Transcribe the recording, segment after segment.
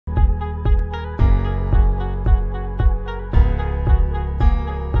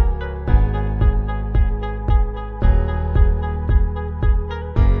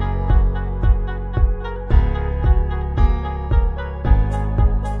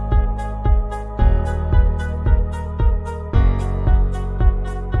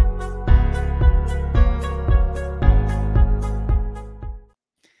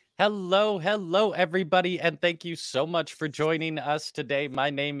Hello, hello, everybody, and thank you so much for joining us today. My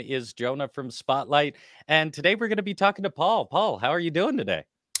name is Jonah from Spotlight, and today we're going to be talking to Paul. Paul, how are you doing today?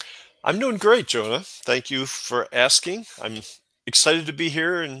 I'm doing great, Jonah. Thank you for asking. I'm excited to be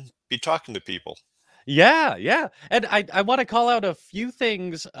here and be talking to people. Yeah. And I want to call out a few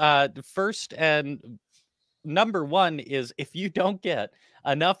things first and number one is if you don't get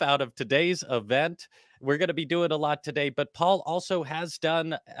enough out of today's event, we're going to be doing a lot today. But Paul also has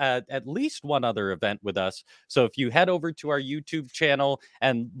done at least one other event with us. So if you head over to our YouTube channel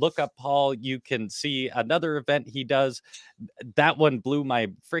and look up Paul, you can see another event he does. That one blew my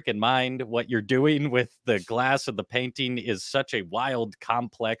freaking mind. What you're doing with the glass and the painting is such a wild,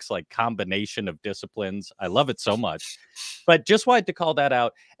 complex, like combination of disciplines. I love it so much. But just wanted to call that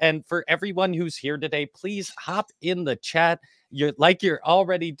out. And for everyone who's here today, please hop in the chat. You're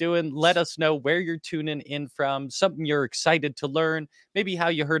already doing. Let us know where you're tuning in from, something you're excited to learn, maybe how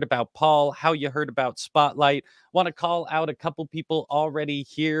you heard about Paul, how you heard about Spotlight. Want to call out a couple people already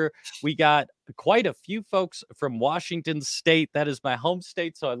here. We got quite a few folks from Washington State. That is my home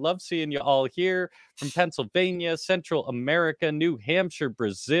state. So I love seeing you all here from Pennsylvania, Central America, New Hampshire,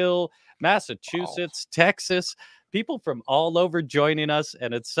 Brazil, Wow. Massachusetts, Texas, people from all over joining us,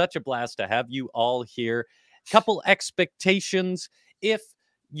 and it's such a blast to have you all here. Couple expectations. If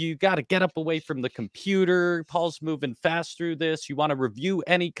you got to get up away from the computer, Paul's moving fast through this, you want to review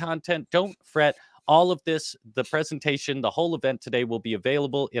any content, don't fret. All of this, the presentation, the whole event today will be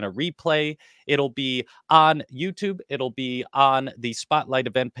available in a replay. It'll be on YouTube. It'll be on the Spotlight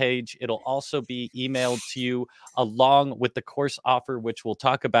event page. It'll also be emailed to you along with the course offer, which we'll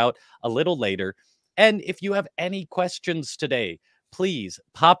talk about a little later. And if you have any questions today, please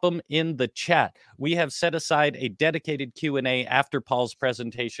pop them in the chat. We have set aside a dedicated Q&A after Paul's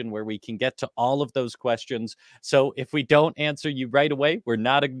presentation where we can get to all of those questions. So if we don't answer you right away, we're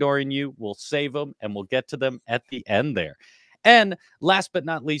not ignoring you. We'll save them and we'll get to them at the end there. And last but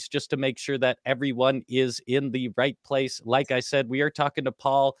not least, just to make sure that everyone is in the right place, like I said, we are talking to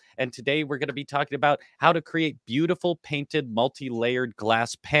Paul, and today we're going to be talking about how to create beautiful painted multi-layered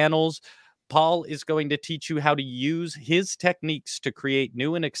glass panels. Paul is going to teach you how to use his techniques to create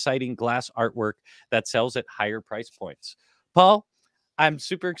new and exciting glass artwork that sells at higher price points. Paul, I'm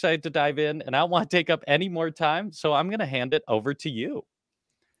super excited to dive in, and I don't want to take up any more time, so I'm going to hand it over to you.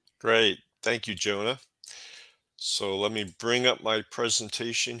 Great. Thank you, Jonah. So let me bring up my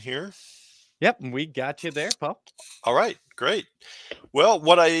presentation here. Yep, we got you there, Paul. All right, great. Well,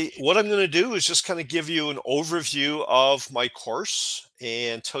 what I'm going to do is just kind of give you an overview of my course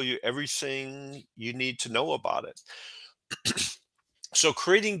and tell you everything you need to know about it. So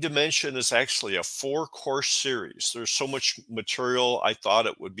creating dimension is actually a 4-course series. There's so much material, I thought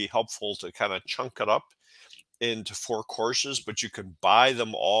it would be helpful to kind of chunk it up into 4 courses, but you can buy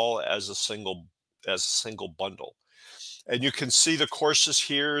them all as a single bundle. And you can see the courses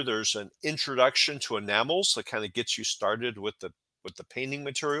here. There's an introduction to enamels that kind of gets you started with the painting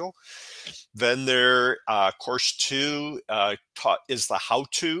material. Then course 2 is the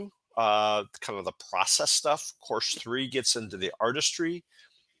how-to, kind of the process stuff. Course 3 gets into the artistry,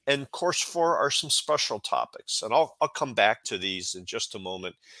 and course 4 are some special topics. And I'll come back to these in just a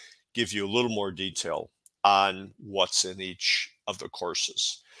moment, give you a little more detail on what's in each of the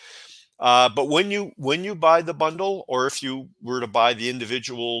courses. But when you buy the bundle, or if you were to buy the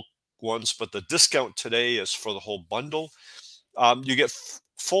individual ones, but the discount today is for the whole bundle, you get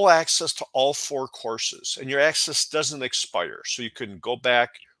full access to all 4 courses, and your access doesn't expire. So you can go back,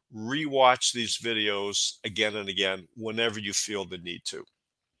 rewatch these videos again and again whenever you feel the need to.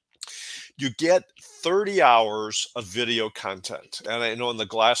 You get 30 hours of video content. And I know in the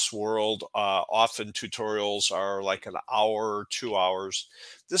glass world, often tutorials are like an hour, 2 hours.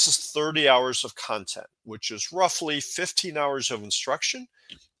 This is 30 hours of content, which is roughly 15 hours of instruction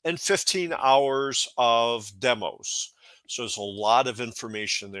and 15 hours of demos. So there's a lot of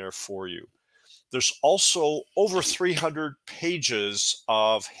information there for you. There's also over 300 pages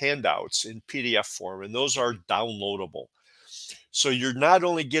of handouts in PDF form, and those are downloadable. So you're not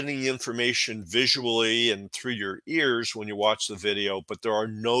only getting the information visually and through your ears when you watch the video, but there are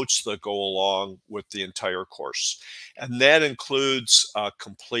notes that go along with the entire course. And that includes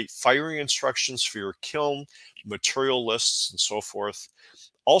complete firing instructions for your kiln, material lists, and so forth.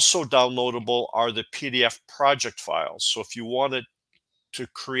 Also downloadable are the PDF project files. So if you wanted to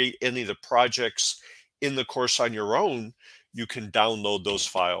create any of the projects in the course on your own, you can download those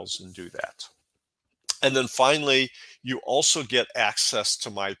files and do that. And then finally, you also get access to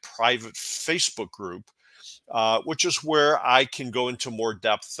my private Facebook group, which is where I can go into more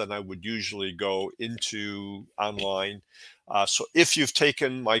depth than I would usually go into online. So if you've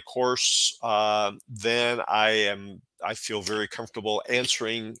taken my course, then I feel very comfortable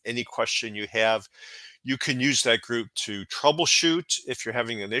answering any question you have. You can use that group to troubleshoot if you're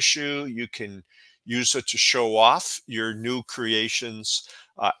having an issue. You can use it to show off your new creations,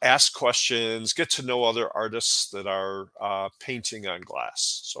 ask questions, get to know other artists that are painting on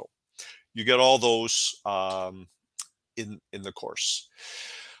glass. So you get all those in the course.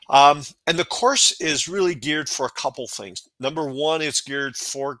 And the course is really geared for a couple things. Number one, it's geared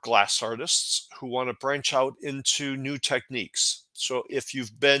for glass artists who want to branch out into new techniques. So if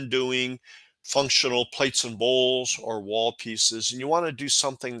you've been doing functional plates and bowls or wall pieces, and you want to do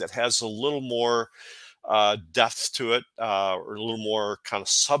something that has a little more depth to it, or a little more kind of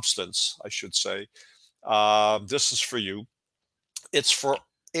substance, I should say, this is for you. It's for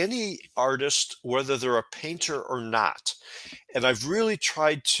any artist, whether they're a painter or not. And I've really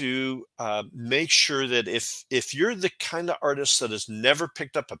tried to make sure that if you're the kind of artist that has never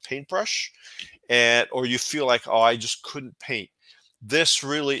picked up a paintbrush, or you feel like, oh, I just couldn't paint, this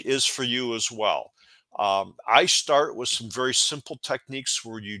really is for you as well. I start with some very simple techniques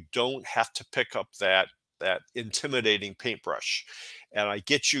where you don't have to pick up that intimidating paintbrush, and I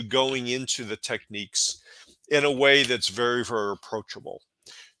get you going into the techniques in a way that's very, very approachable.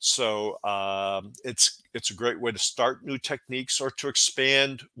 So it's a great way to start new techniques or to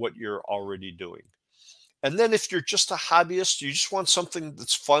expand what you're already doing. And then if you're just a hobbyist, you just want something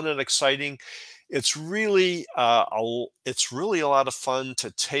that's fun and exciting, it's really it's really a lot of fun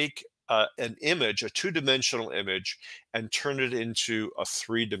to take an image, a two-dimensional image, and turn it into a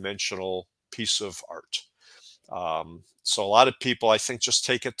three-dimensional piece of art. So a lot of people, I think, just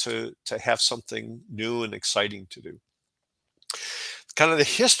take it to have something new and exciting to do. Kind of the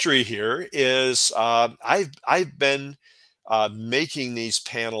history here is I've been making these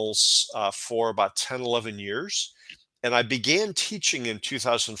panels for about 10, 11 years. And I began teaching in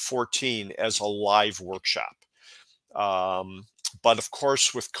 2014 as a live workshop. But of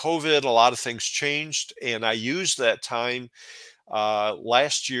course, with COVID, a lot of things changed. And I used that time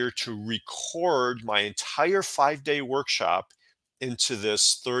last year to record my entire 5-day workshop into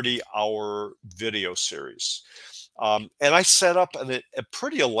this 30-hour video series. And I set up a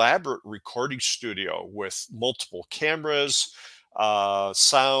pretty elaborate recording studio with multiple cameras,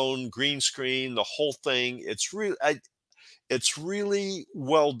 sound, green screen, the whole thing. It's really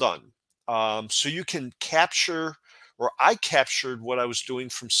well done. So you can capture, or I captured what I was doing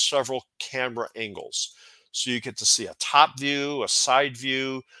from several camera angles. So you get to see a top view, a side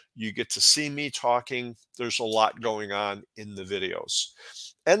view, you get to see me talking. There's a lot going on in the videos.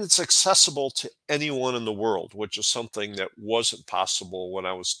 And it's accessible to anyone in the world, which is something that wasn't possible when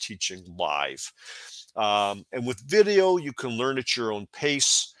I was teaching live. And with video, you can learn at your own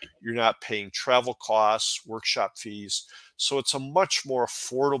pace. You're not paying travel costs, workshop fees. So it's a much more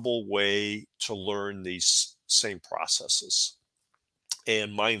affordable way to learn these same processes.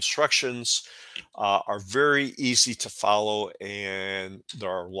 And my instructions are very easy to follow, and there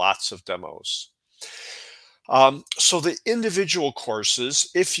are lots of demos. So the individual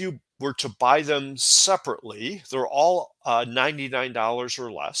courses, if you were to buy them separately, they're all $99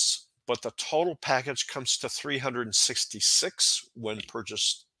 or less, but the total package comes to $366 when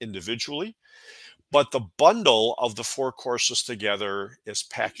purchased individually. But the bundle of the 4 courses together is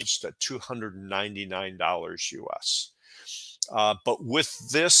packaged at $299 US. But with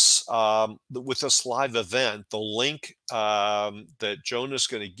this live event, the link that Jonah is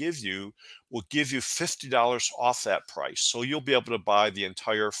going to give you will give you $50 off that price. So you'll be able to buy the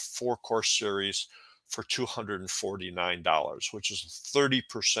entire 4-course series for $249, which is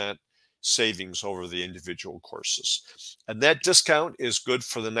 30% savings over the individual courses. And that discount is good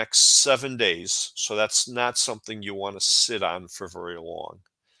for the next 7 days. So that's not something you want to sit on for very long.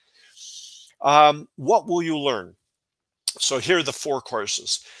 What will you learn? So here are the 4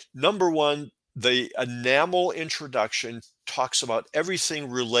 courses. Number 1, the enamel introduction talks about everything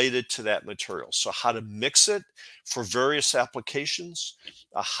related to that material. So how to mix it for various applications,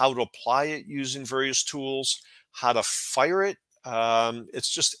 how to apply it using various tools, how to fire it. It's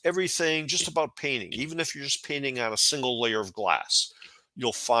just everything just about painting. Even if you're just painting on a single layer of glass,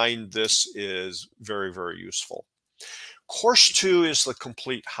 you'll find this is very, very useful. Course 2 is the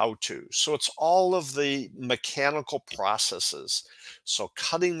complete how-to. So it's all of the mechanical processes. So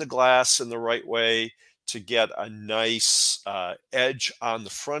cutting the glass in the right way to get a nice edge on the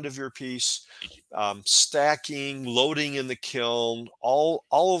front of your piece, stacking, loading in the kiln, all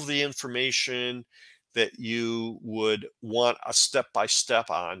of the information that you would want a step-by-step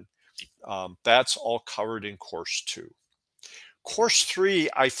on, that's all covered in course 2. Course 3,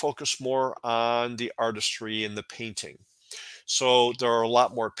 I focus more on the artistry and the painting. So there are a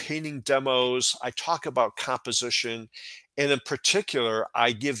lot more painting demos. I talk about composition. And in particular,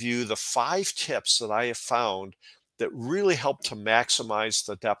 I give you the 5 tips that I have found that really help to maximize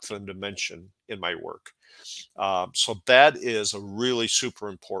the depth and dimension in my work. So that is a really super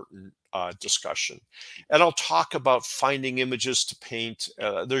important discussion. And I'll talk about finding images to paint.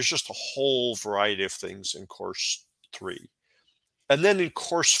 There's just a whole variety of things in course 3. And then in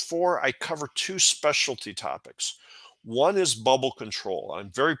course 4, I cover 2 specialty topics. One is bubble control. I'm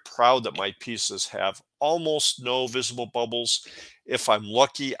very proud that my pieces have almost no visible bubbles. If I'm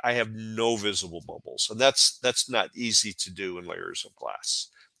lucky, I have no visible bubbles. And that's not easy to do in layers of glass.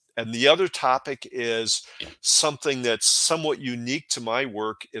 And the other topic is something that's somewhat unique to my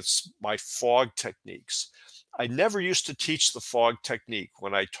work. It's my fog techniques. I never used to teach the fog technique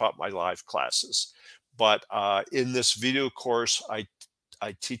when I taught my live classes. But in this video course, I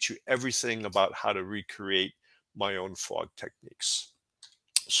teach you everything about how to recreate my own fog techniques.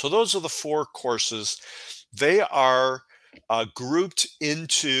 So those are the 4 courses. They are grouped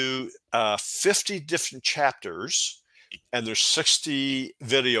into 50 different chapters, and there's 60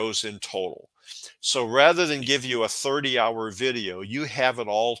 videos in total. So rather than give you a 30-hour video, you have it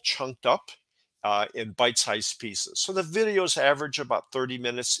all chunked up in bite-sized pieces. So the videos average about 30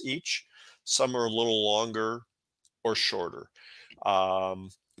 minutes each. Some are a little longer or shorter.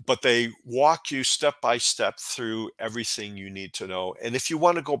 But they walk you step by step through everything you need to know. And if you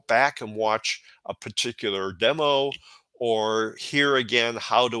want to go back and watch a particular demo or hear again,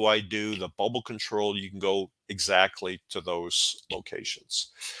 how do I do the bubble control, you can go exactly to those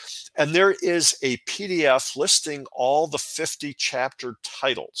locations. And there is a PDF listing all the 50 chapter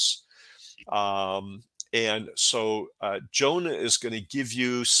titles. And so Jonah is going to give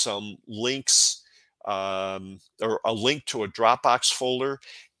you some links or a link to a Dropbox folder,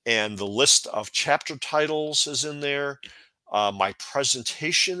 and the list of chapter titles is in there. My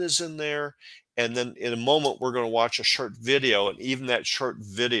presentation is in there. And then in a moment, we're going to watch a short video, and even that short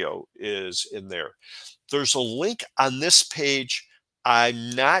video is in there. There's a link on this page.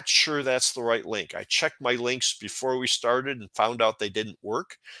 I'm not sure that's the right link. I checked my links before we started and found out they didn't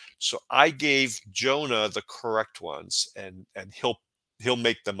work. So I gave Jonah the correct ones, and he'll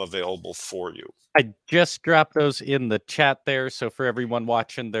make them available for you. I just dropped those in the chat there. So for everyone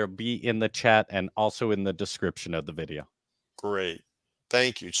watching, they'll be in the chat and also in the description of the video. Great.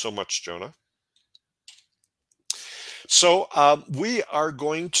 Thank you so much, Jonah. So we are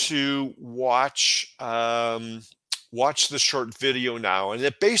going to watch the short video now, and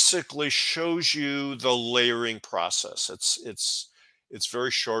it basically shows you the layering process. It's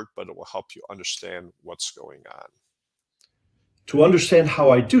very short, but it will help you understand what's going on. To understand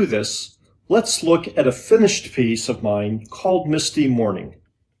how I do this, let's look at a finished piece of mine called Misty Morning.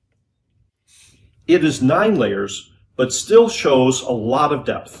 It is 9 layers, but still shows a lot of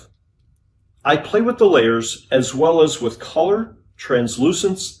depth. I play with the layers as well as with color,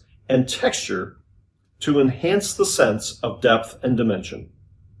 translucence, and texture to enhance the sense of depth and dimension.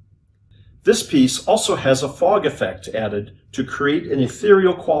 This piece also has a fog effect added to create an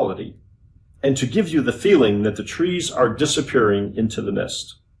ethereal quality and to give you the feeling that the trees are disappearing into the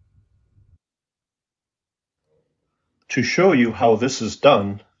mist. To show you how this is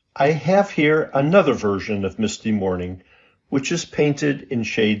done, I have here another version of Misty Morning, which is painted in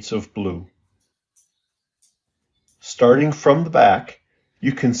shades of blue. Starting from the back,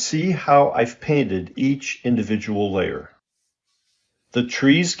 you can see how I've painted each individual layer. The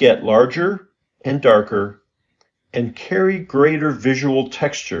trees get larger and darker and carry greater visual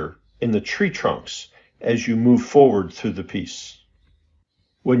texture in the tree trunks as you move forward through the piece.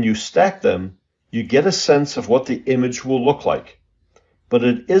 When you stack them, you get a sense of what the image will look like, but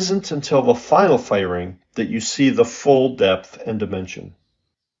it isn't until the final firing that you see the full depth and dimension.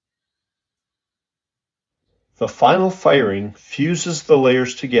 The final firing fuses the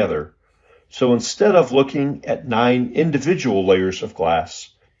layers together, so instead of looking at 9 individual layers of glass,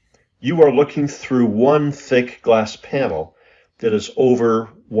 you are looking through one thick glass panel that is over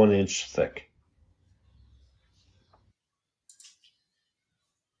 1 inch thick.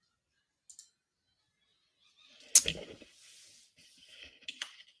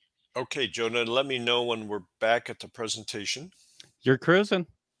 Okay, Jonah, let me know when we're back at the presentation. You're cruising.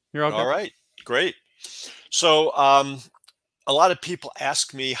 You're all good. All right, great. So a lot of people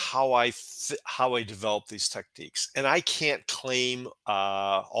ask me how I develop these techniques, and I can't claim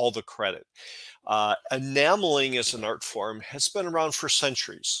all the credit. Enameling as an art form has been around for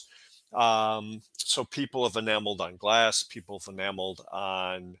centuries. So people have enameled on glass, people have enameled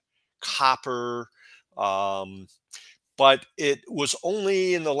on copper, but it was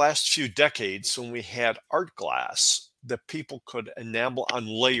only in the last few decades when we had art glass that people could enamel on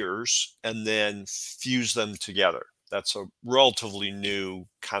layers and then fuse them together. That's a relatively new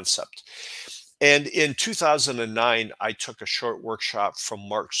concept. And in 2009, I took a short workshop from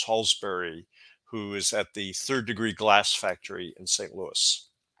Mark Salisbury, who is at the Third Degree Glass Factory in St. Louis.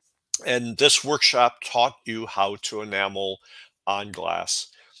 And this workshop taught you how to enamel on glass.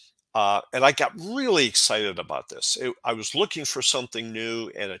 And I got really excited about this. I was looking for something new,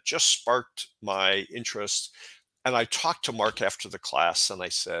 and it just sparked my interest. And I talked to Mark after the class, and I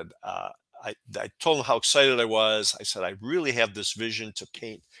said, I told him how excited I was. I said, I really have this vision to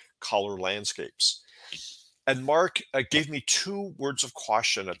paint color landscapes. And Mark gave me 2 words of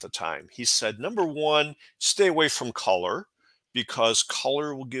caution at the time. He said, number one, stay away from color, because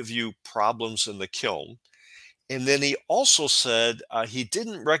color will give you problems in the kiln. And then he also said he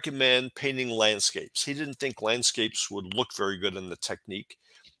didn't recommend painting landscapes. He didn't think landscapes would look very good in the technique.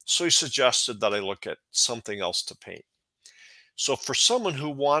 So he suggested that I look at something else to paint. So for someone who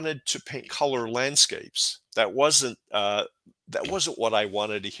wanted to paint color landscapes, that wasn't what I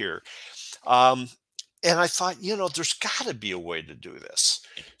wanted to hear. And I thought, there's got to be a way to do this.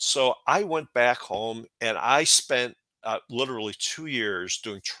 So I went back home and I spent literally 2 years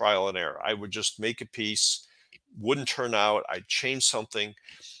doing trial and error. I would just make a piece, wouldn't turn out. I'd change something.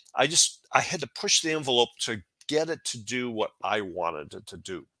 I had to push the envelope to get it to do what I wanted it to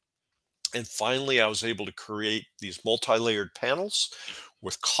do. And finally, I was able to create these multi-layered panels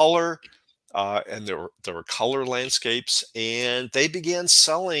with color, and there were color landscapes, and they began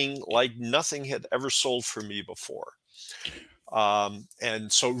selling like nothing had ever sold for me before.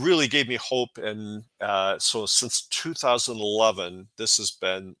 And so it really gave me hope. And so since 2011, this has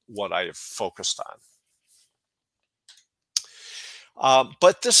been what I have focused on.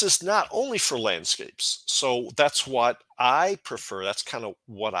 But this is not only for landscapes. So that's what I prefer. That's kind of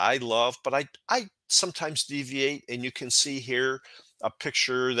what I love. But I sometimes deviate. And you can see here a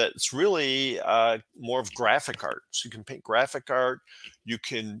picture that's really more of graphic art. So you can paint graphic art. You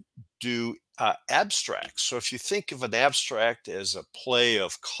can do abstracts. So if you think of an abstract as a play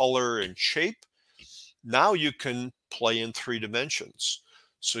of color and shape, now you can play in 3 dimensions.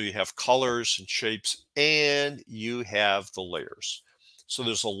 So you have colors and shapes, and you have the layers. So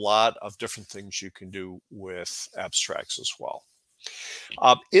there's a lot of different things you can do with abstracts as well.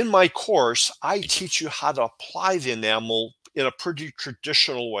 In my course, I teach you how to apply the enamel in a pretty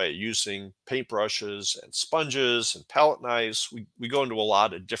traditional way using paintbrushes and sponges and palette knives. We go into a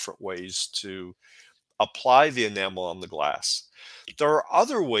lot of different ways to apply the enamel on the glass. There are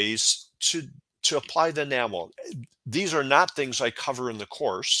other ways to apply the enamel. These are not things I cover in the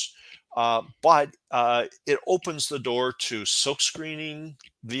course, but it opens the door to silk screening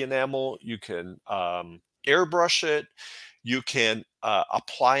the enamel. You can airbrush it. You can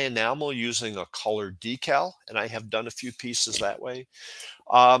apply enamel using a colored decal, and I have done a few pieces that way.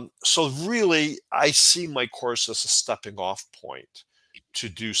 So really, I see my course as a stepping off point to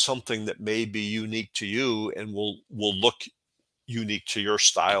do something that may be unique to you and will look unique to your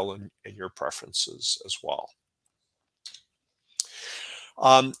style and your preferences as well.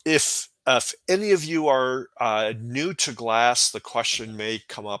 If any of you are new to glass, the question may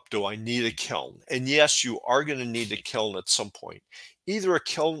come up, do I need a kiln? And yes, you are going to need a kiln at some point. Either a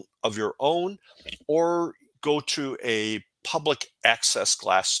kiln of your own or go to a public access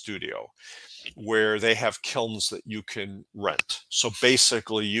glass studio where they have kilns that you can rent. So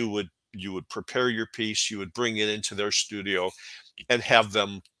basically you would prepare your piece, you would bring it into their studio and have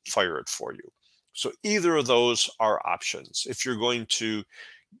them fire it for you. So either of those are options. If you're going to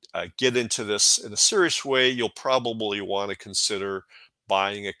get into this in a serious way, you'll probably want to consider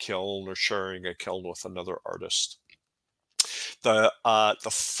buying a kiln or sharing a kiln with another artist. The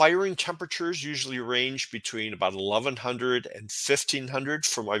firing temperatures usually range between about 1100 and 1500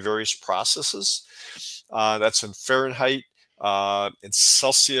 for my various processes. That's in Fahrenheit. In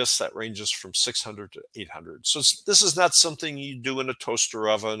Celsius, that ranges from 600 to 800. So this is not something you do in a toaster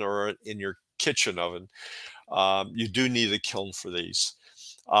oven or in your kitchen oven. You do need a kiln for these.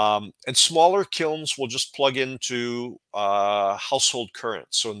 And smaller kilns will just plug into household current.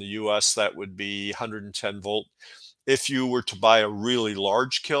 So in the US, that would be 110 volt. If you were to buy a really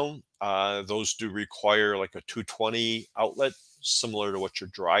large kiln, those do require like a 220 outlet, similar to what your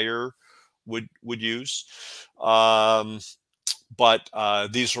dryer would use. But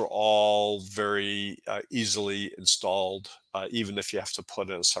these are all very easily installed, even if you have to put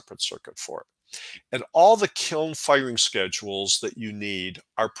in a separate circuit for it. And all the kiln firing schedules that you need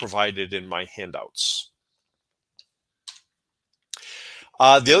are provided in my handouts.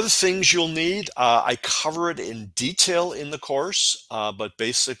 The other things you'll need, I cover it in detail in the course, but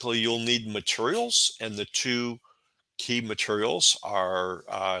basically you'll need materials, and the 2 key materials are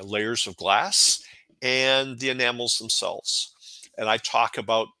layers of glass and the enamels themselves. And I talk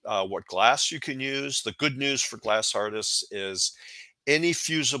about what glass you can use. The good news for glass artists is any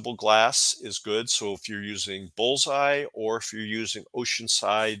fusible glass is good. So if you're using Bullseye or if you're using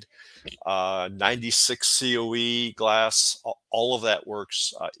Oceanside 96 COE glass, all of that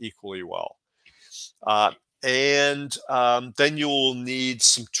works equally well. Then you will need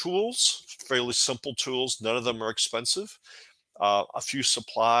some tools, fairly simple tools. None of them are expensive. A few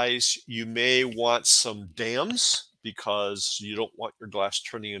supplies. You may want some dams because you don't want your glass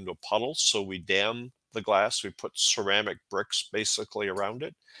turning into a puddle. So we dam the glass. We put ceramic bricks basically around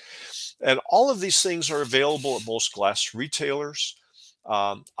it. And all of these things are available at most glass retailers.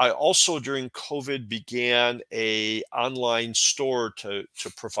 I also, during COVID, began a online store to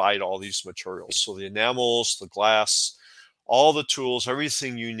provide all these materials. So the enamels, the glass, all the tools,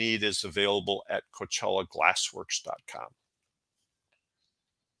 everything you need is available at CoachellaGlassworks.com.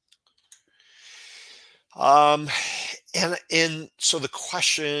 And so the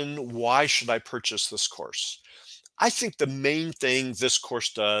question, why should I purchase this course? I think the main thing this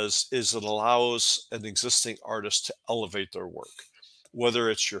course does is it allows an existing artist to elevate their work. Whether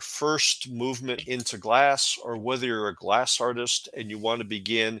it's your first movement into glass or whether you're a glass artist and you want to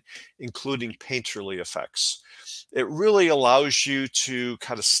begin including painterly effects. It really allows you to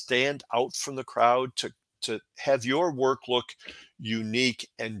kind of stand out from the crowd, to have your work look unique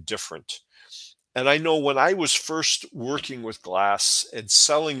and different. And I know when I was first working with glass and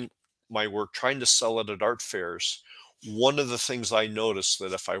selling my work, trying to sell it at art fairs, one of the things I noticed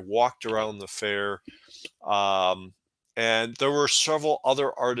that if I walked around the fair, and there were several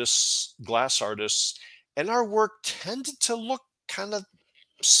other artists, glass artists, and our work tended to look kind of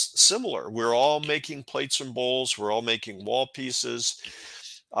similar. We're all making plates and bowls. We're all making wall pieces.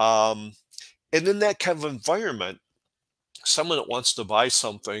 And in that kind of environment, someone that wants to buy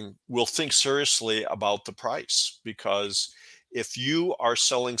something will think seriously about the price, because if you are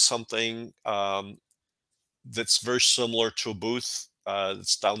selling something that's very similar to a booth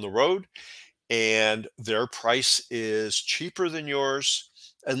that's down the road, and their price is cheaper than yours,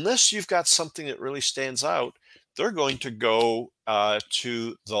 unless you've got something that really stands out, they're going to go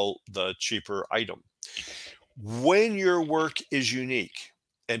to the cheaper item. When your work is unique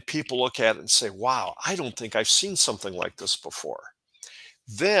and people look at it and say, wow, I don't think I've seen something like this before,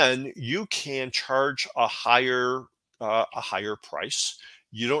 then you can charge a higher price.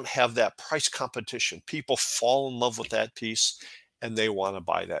 You don't have that price competition. People fall in love with that piece and they want to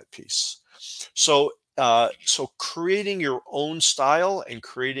buy that piece. So creating your own style and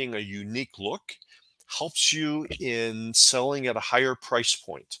creating a unique look helps you in selling at a higher price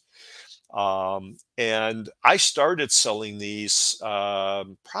point. And I started selling these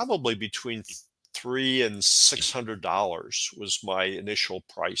probably between $300 and $600 was my initial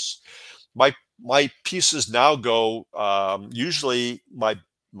price. My pieces now go usually my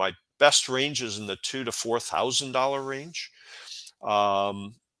best range is in the $2,000 to $4,000 range.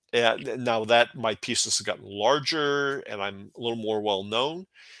 And now that my pieces have gotten larger and I'm a little more well known,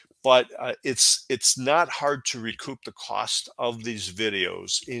 but it's not hard to recoup the cost of these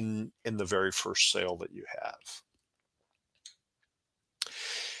videos in the very first sale that you have.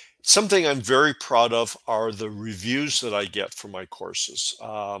 Something I'm very proud of are the reviews that I get for my courses.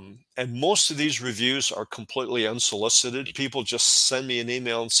 And most of these reviews are completely unsolicited. People just send me an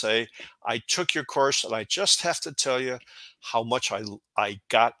email and say, I took your course and I just have to tell you how much I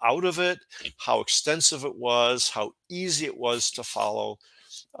got out of it, how extensive it was, how easy it was to follow.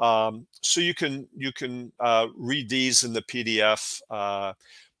 So you can read these in the PDF,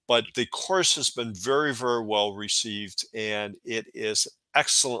 but the course has been very, very well received, and it is an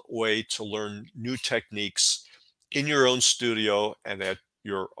excellent way to learn new techniques in your own studio and at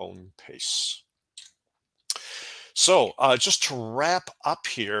your own pace. So just to wrap up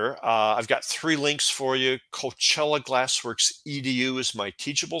here, I've got 3 links for you. Coachella Glassworks EDU is my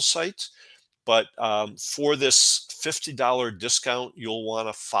Teachable site. But for this $50 discount, you'll want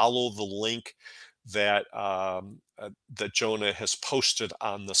to follow the link that that Jonah has posted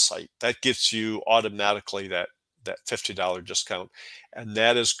on the site. That gets you automatically that $50 discount, and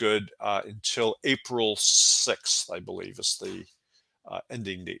that is good until April 6th, I believe, is the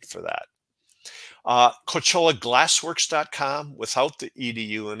ending date for that. CoachellaGlassworks.com without the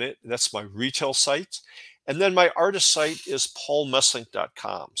edu in it. That's my retail site. And then my artist site is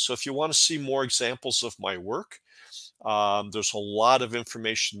paulmessink.com. So if you want to see more examples of my work, there's a lot of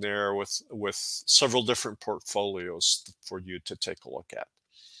information there with several different portfolios for you to take a look at.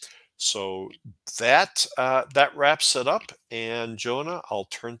 So that wraps it up. And Jonah, I'll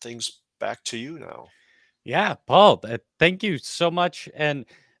turn things back to you now. Yeah, Paul, thank you so much. And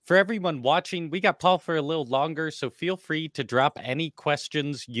for everyone watching, we got Paul for a little longer, so feel free to drop any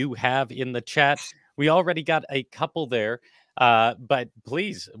questions you have in the chat. We already got a couple there, but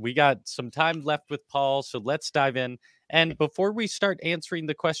please, we got some time left with Paul, so let's dive in. And before we start answering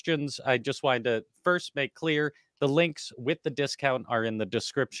the questions, I just wanted to first make clear the links with the discount are in the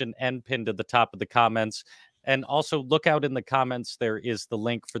description and pinned to the top of the comments. And also look out in the comments, there is the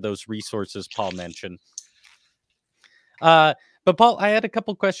link for those resources Paul mentioned. But Paul, I had a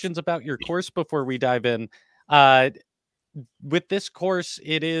couple questions about your course before we dive in. Uh, with this course,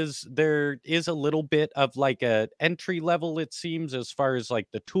 there is a little bit of like a entry level, it seems, as far as like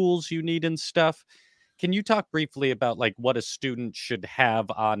the tools you need and stuff. Can you talk briefly about like what a student should have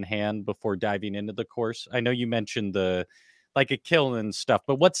on hand before diving into the course? I know you mentioned the like a kiln and stuff,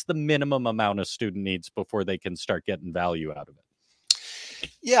 but what's the minimum amount a student needs before they can start getting value out of it?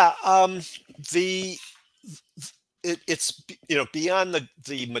 Yeah, the it's beyond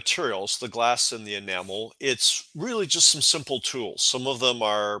the materials, the glass and the enamel. It's really just some simple tools. Some of them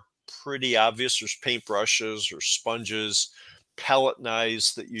are pretty obvious. There's paintbrushes or sponges, palette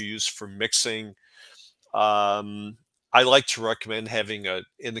knives that you use for mixing. Um, I like to recommend having an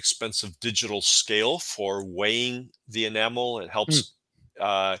inexpensive digital scale for weighing the enamel. It Mm, helps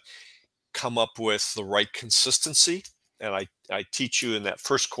uh, come up with the right consistency. And I teach you in that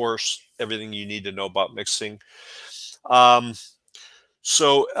first course everything you need to know about mixing. Um,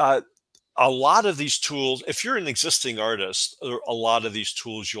 so a lot of these tools, if you're an existing artist, a lot of these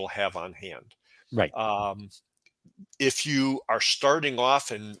tools you'll have on hand. right. Um, if you are starting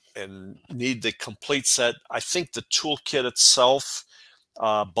off and need the complete set, I think the toolkit itself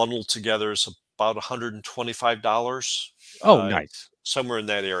bundled together is about $125, Oh, uh, nice. somewhere in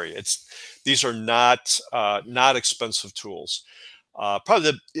that area. These are not expensive tools.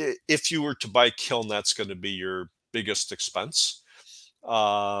 Probably if you were to buy kiln, that's going to be your biggest expense.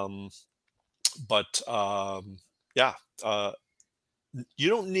 Um, but yeah, uh, you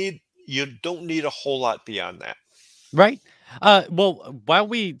don't need a whole lot beyond that. Right. Well, while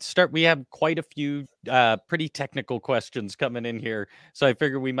we start, we have quite a few pretty technical questions coming in here, so I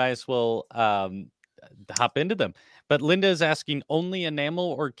figure we might as well hop into them. But Linda is asking, only enamel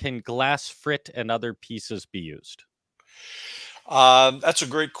or can glass frit and other pieces be used? That's a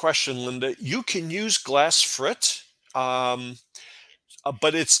great question, Linda. You can use glass frit, um,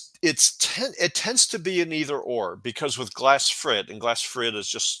 but it tends to be an either or, because with glass frit, and glass frit is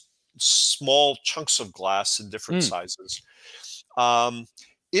just small chunks of glass in different Mm, sizes. Um,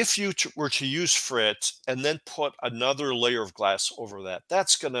 if you were to use frit and then put another layer of glass over that,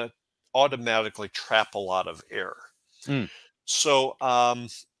 that's going to automatically trap a lot of air. mm, So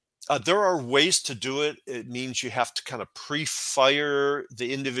there are ways to do it. It means you have to kind of pre-fire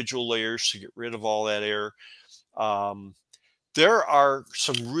the individual layers to get rid of all that air. Um, there are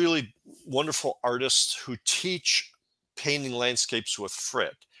some really wonderful artists who teach painting landscapes with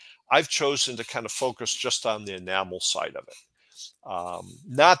frit. I've chosen to kind of focus just on the enamel side of it.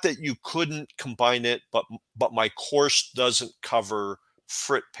 Not that you couldn't combine it, but my course doesn't cover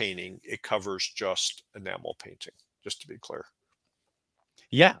frit painting. It covers just enamel painting, just to be clear.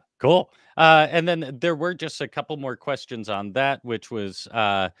 yeah, cool. And then there were just a couple more questions on that, which was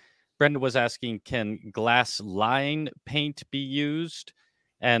Brenda was asking, can glass line paint be used?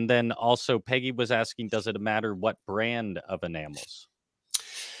 And then also Peggy was asking, does it matter what brand of enamels?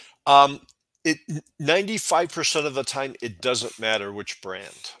 Um, it 95% of the time it doesn't matter which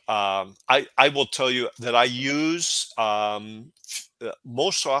brand. I will tell you that I use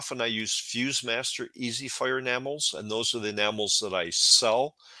most often I use Fuse Master Easy Fire enamels, and those are the enamels that I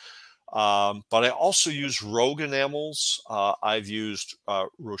sell. But I also use Rogue enamels. I've used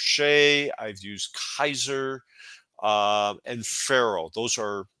Rocher. I've used Kaiser and Faro. Those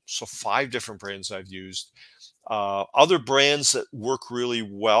are so 5 different brands I've used. Other brands that work really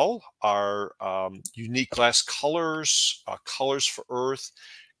well are Unique Glass Colors, Colors for Earth,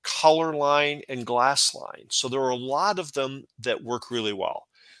 Color Line, and Glass Line. So there are a lot of them that work really well.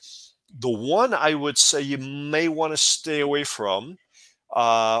 The one I would say you may want to stay away from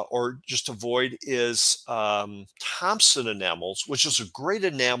or just avoid is Thompson enamels, which is a great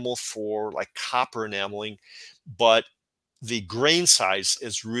enamel for like copper enameling, but the grain size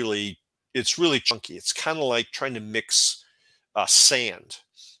is really chunky. It's kind of like trying to mix sand.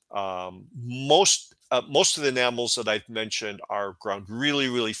 Most of the enamels that I've mentioned are ground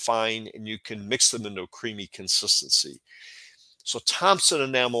really fine, and you can mix them into a creamy consistency. So Thompson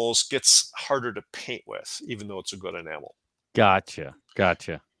enamels gets harder to paint with, even though it's a good enamel. Gotcha.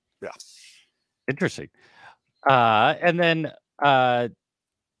 Gotcha. Yeah. Interesting. And then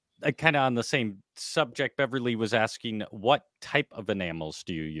kind of on the same subject, Beverly was asking, what type of enamels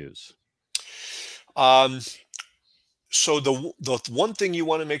do you use? Um, so the one thing you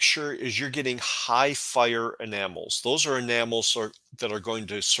want to make sure is you're getting high fire enamels. Those are enamels that are going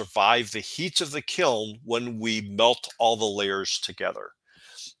to survive the heat of the kiln when we melt all the layers together.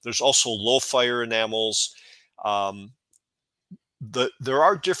 There's also low fire enamels. Um, there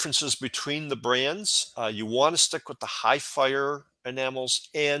are differences between the brands. You want to stick with the high fire enamels,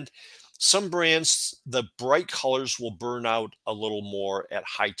 and some brands, the bright colors will burn out a little more at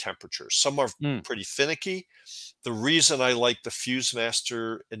high temperatures. Some are Mm, pretty finicky. The reason I like the Fuse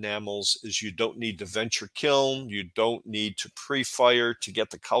Master enamels is you don't need to vent your kiln. You don't need to pre-fire to get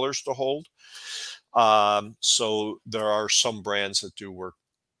the colors to hold. So there are some brands that do work,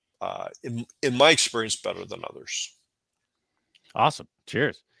 in my experience, better than others. awesome.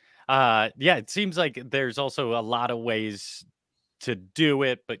 Cheers. Yeah, it seems like there's also a lot of ways to do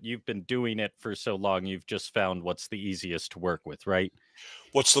it, but you've been doing it for so long, you've just found what's the easiest to work with, right?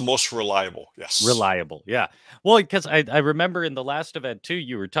 What's the most reliable? Yes. Reliable. Yeah. Well, because I remember in the last event too,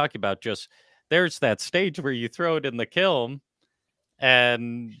 you were talking about just there's that stage where you throw it in the kiln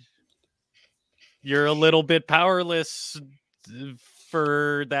and you're a little bit powerless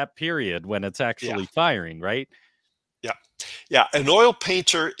for that period when it's Yeah. actually firing, right? Yeah. Yeah. An oil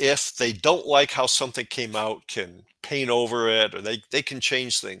painter, if they don't like how something came out, can paint over it, or they can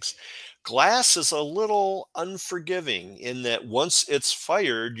change things. Glass is a little unforgiving in that once it's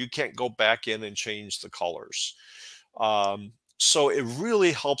fired, you can't go back in and change the colors. So it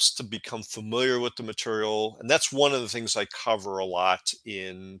really helps to become familiar with the material. And that's one of the things I cover a lot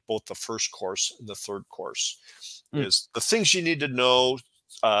in both the first course and the third course Mm, is the things you need to know,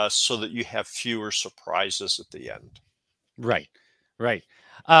 so that you have fewer surprises at the end. right. Right.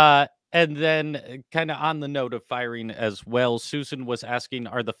 And then kind of on the note of firing as well, Susan was asking,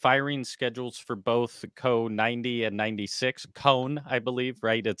 are the firing schedules for both Co 90 and 96 cone, I believe,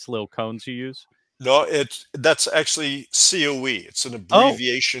 right? It's little cones you use. No, that's actually COE. It's an Oh,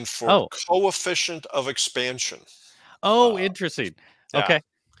 abbreviation for oh, coefficient of expansion. oh, Uh, interesting. yeah, Okay.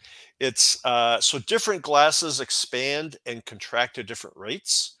 it's so different glasses expand and contract at different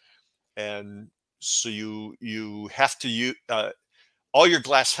rates, and so you have to use, all your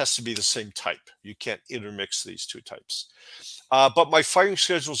glass has to be the same type. You can't intermix these two types. But my firing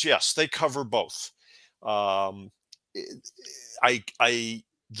schedules, yes, they cover both. Um, I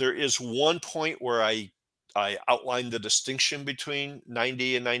there is one point where I outlined the distinction between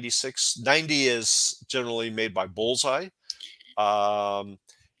 90 and 96. 90 is generally made by Bullseye, um,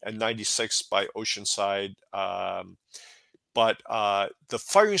 and 96 by Oceanside. But the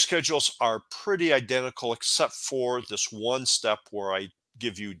firing schedules are pretty identical, except for this one step where I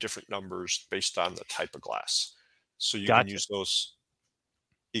give you different numbers based on the type of glass. So you can Gotcha. use those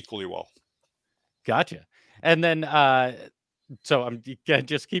equally well. Gotcha. And then, so I'm gonna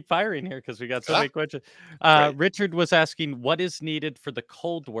just keep firing here because we got so Ah, many questions. great. Richard was asking, what is needed for the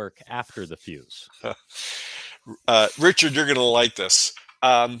cold work after the fuse? Richard, you're going to like this.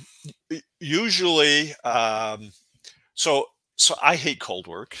 Um, Usually, so so I hate cold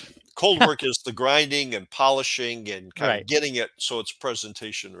work. Cold work is the grinding and polishing and kind of Right. getting it so it's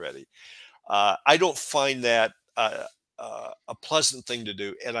presentation ready. I don't find that a pleasant thing to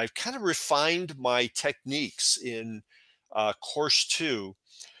do, and I've kind of refined my techniques in course two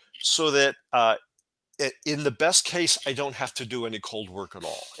so that in the best case, I don't have to do any cold work at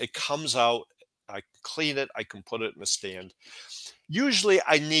all. It comes out, I clean it, I can put it in a stand. Usually,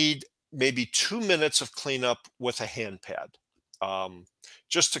 I need maybe 2 minutes of cleanup with a hand pad, um,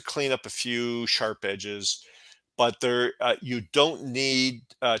 just to clean up a few sharp edges. But you don't need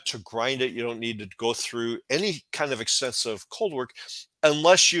to grind it. You don't need to go through any kind of extensive cold work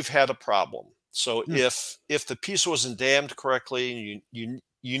unless you've had a problem. So Mm, if the piece wasn't dammed correctly, and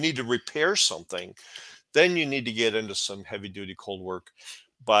you need to repair something, then you need to get into some heavy duty cold work.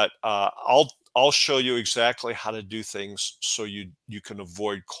 But I'll show you exactly how to do things so you can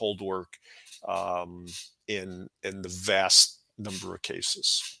avoid cold work, in the vast number of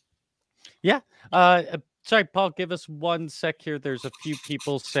cases. yeah. Sorry, Paul, give us 1 sec here. There's a few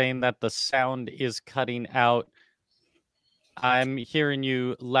people saying that the sound is cutting out. I'm hearing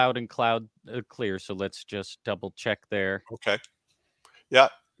you loud and clear, so let's just double check there. Okay. Yeah.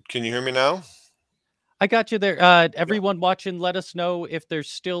 Can you hear me now? I got you there. Yeah. Everyone watching, let us know if there's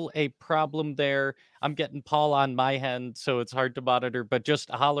still a problem there. I'm getting Paul on my end, so it's hard to monitor, but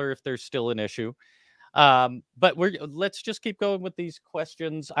just holler if there's still an issue. But let's just keep going with these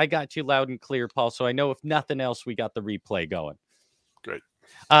questions. I got you loud and clear, Paul, so I know if nothing else, we got the replay going. Great.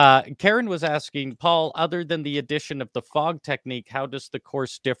 Karen was asking, Paul, other than the addition of the fog technique, how does the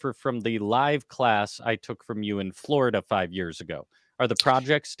course differ from the live class I took from you in Florida 5 years ago? Are the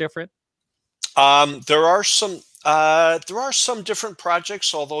projects different? There are some different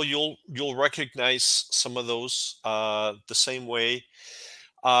projects, although you'll recognize some of those the same way.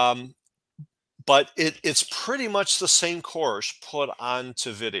 Um, but it's pretty much the same course put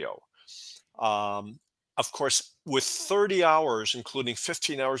onto video. Um, of course, with 30 hours, including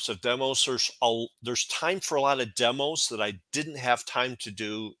 15 hours of demos, there's time for a lot of demos that I didn't have time to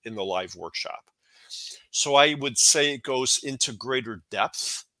do in the live workshop. So I would say it goes into greater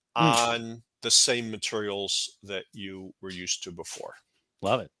depth Mm, on the same materials that you were used to before.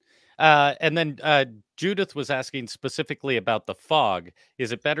 love it. And then Judith was asking specifically about the fog.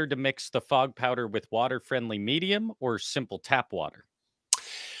 Is it better to mix the fog powder with water-friendly medium or simple tap water?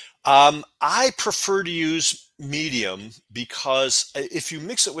 I prefer to use medium because if you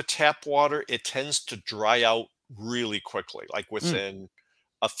mix it with tap water, it tends to dry out really quickly, like Mm, within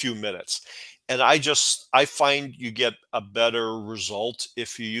a few minutes. And I find you get a better result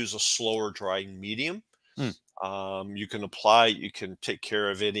if you use a slower drying medium. mm. You can take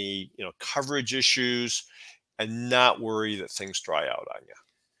care of any, coverage issues and not worry that things dry out on you.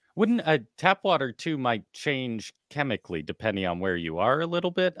 Wouldn't tap water too might change chemically depending on where you are a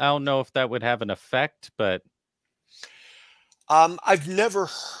little bit? I don't know if that would have an effect, but I've never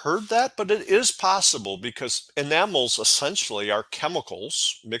heard that, but it is possible because enamels essentially are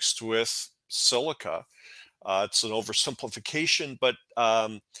chemicals mixed with silica. It's an oversimplification, but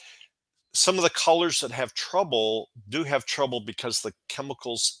some of the colors that have trouble do have trouble because the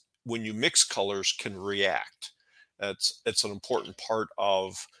chemicals, when you mix colors, can react. It's an important part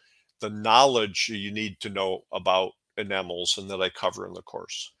of the knowledge you need to know about enamels and that I cover in the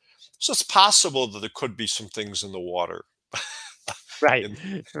course. So it's possible that there could be some things in the water. right,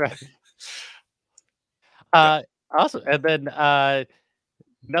 in, right. yeah. Uh, Awesome. And then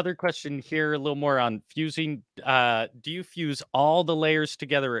another question here, a little more on fusing. Do you fuse all the layers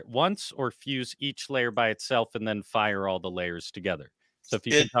together at once, or fuse each layer by itself and then fire all the layers together? So if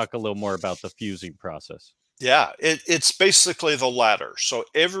you It can talk a little more about the fusing process. Yeah, it's basically the latter. So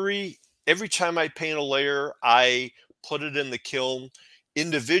every time I paint a layer, I put it in the kiln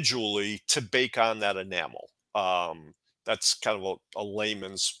individually to bake on that enamel. That's kind of a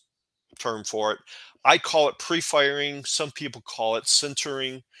layman's term for it. I call it pre-firing. Some people call it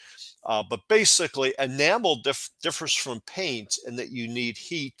sintering. But basically, enamel differs from paint in that you need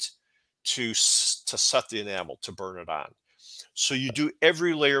heat to set the enamel to burn it on. So you do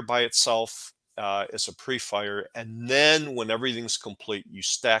every layer by itself as a pre-fire, and then when everything's complete, you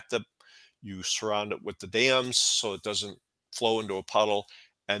stack them, you surround it with the dams so it doesn't flow into a puddle,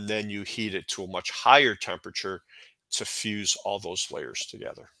 and then you heat it to a much higher temperature to fuse all those layers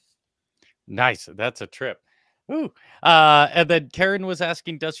together. Nice. That's a trip. Ooh. And then Karen was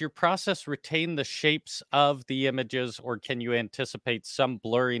asking, does your process retain the shapes of the images, or can you anticipate some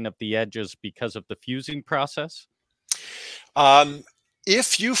blurring of the edges because of the fusing process? Um,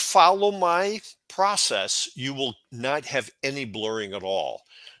 if you follow my process, you will not have any blurring at all.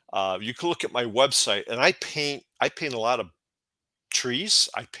 You can look at my website, and I paint a lot of trees.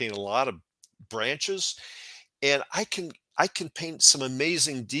 I paint a lot of branches, and I can paint some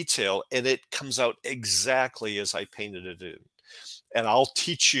amazing detail, and it comes out exactly as I painted it in. And I'll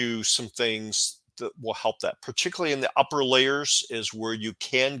teach you some things that will help that, particularly in the upper layers is where you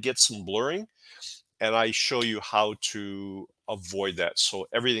can get some blurring, and I show you how to avoid that so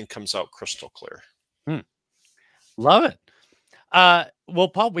everything comes out crystal clear. Hmm. Love it. Well,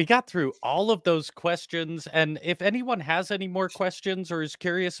 Paul, we got through all of those questions, and if anyone has any more questions or is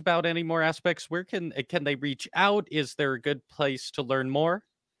curious about any more aspects, where can they reach out? Is there a good place to learn more?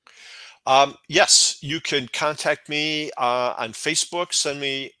 Yes, you can contact me on Facebook. Send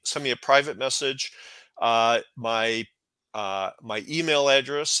me a private message. My email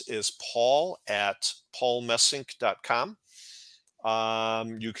address is paul@paulmessink.com.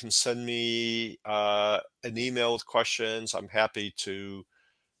 You can send me an email with questions. I'm happy to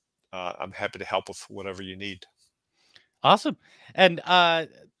help with whatever you need. Awesome. And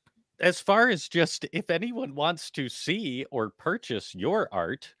as far as just if anyone wants to see or purchase your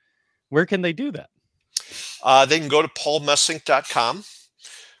art, where can they do that? They can go to paulmessink.com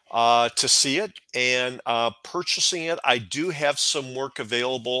to see it and purchasing it. I do have some work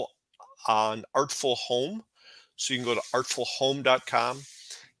available on Artful Home. So you can go to artfulhome.com.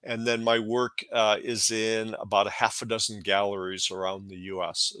 And then my work is in about a half a dozen galleries around the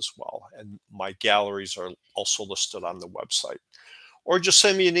US as well. And my galleries are also listed on the website. Or just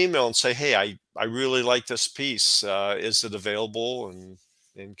send me an email and say, hey, I really like this piece. Is it available? And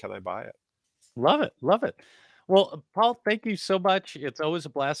and can I buy it? Love it. Love it. Well, Paul, thank you so much. It's always a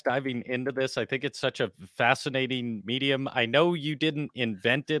blast diving into this. I think it's such a fascinating medium. I know you didn't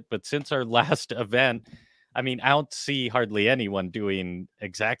invent it, but since our last event, I mean, I don't see hardly anyone doing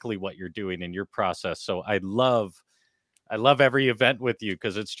exactly what you're doing in your process. So I love every event with you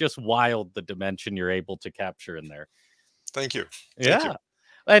because it's just wild the dimension you're able to capture in there. Thank you. Thank you. Yeah.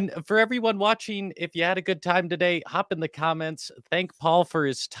 And for everyone watching, if you had a good time today, hop in the comments. Thank Paul for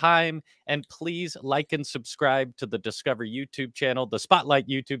his time. And please like and subscribe to the Discover YouTube channel, the Spotlight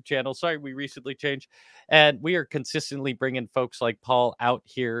YouTube channel. Sorry, we recently changed. And we are consistently bringing folks like Paul out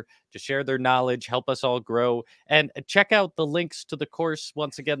here to share their knowledge, help us all grow. And check out the links to the course.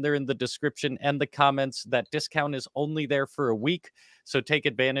 Once again, they're in the description and the comments. That discount is only there for a week. So take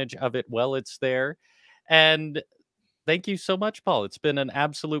advantage of it while it's there. And thank you so much, Paul. It's been an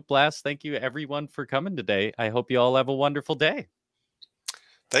absolute blast. Thank you, everyone, for coming today. I hope you all have a wonderful day.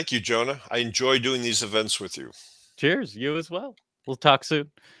 Thank you, Jonah. I enjoy doing these events with you. Cheers. You as well. We'll talk soon.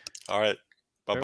 All right.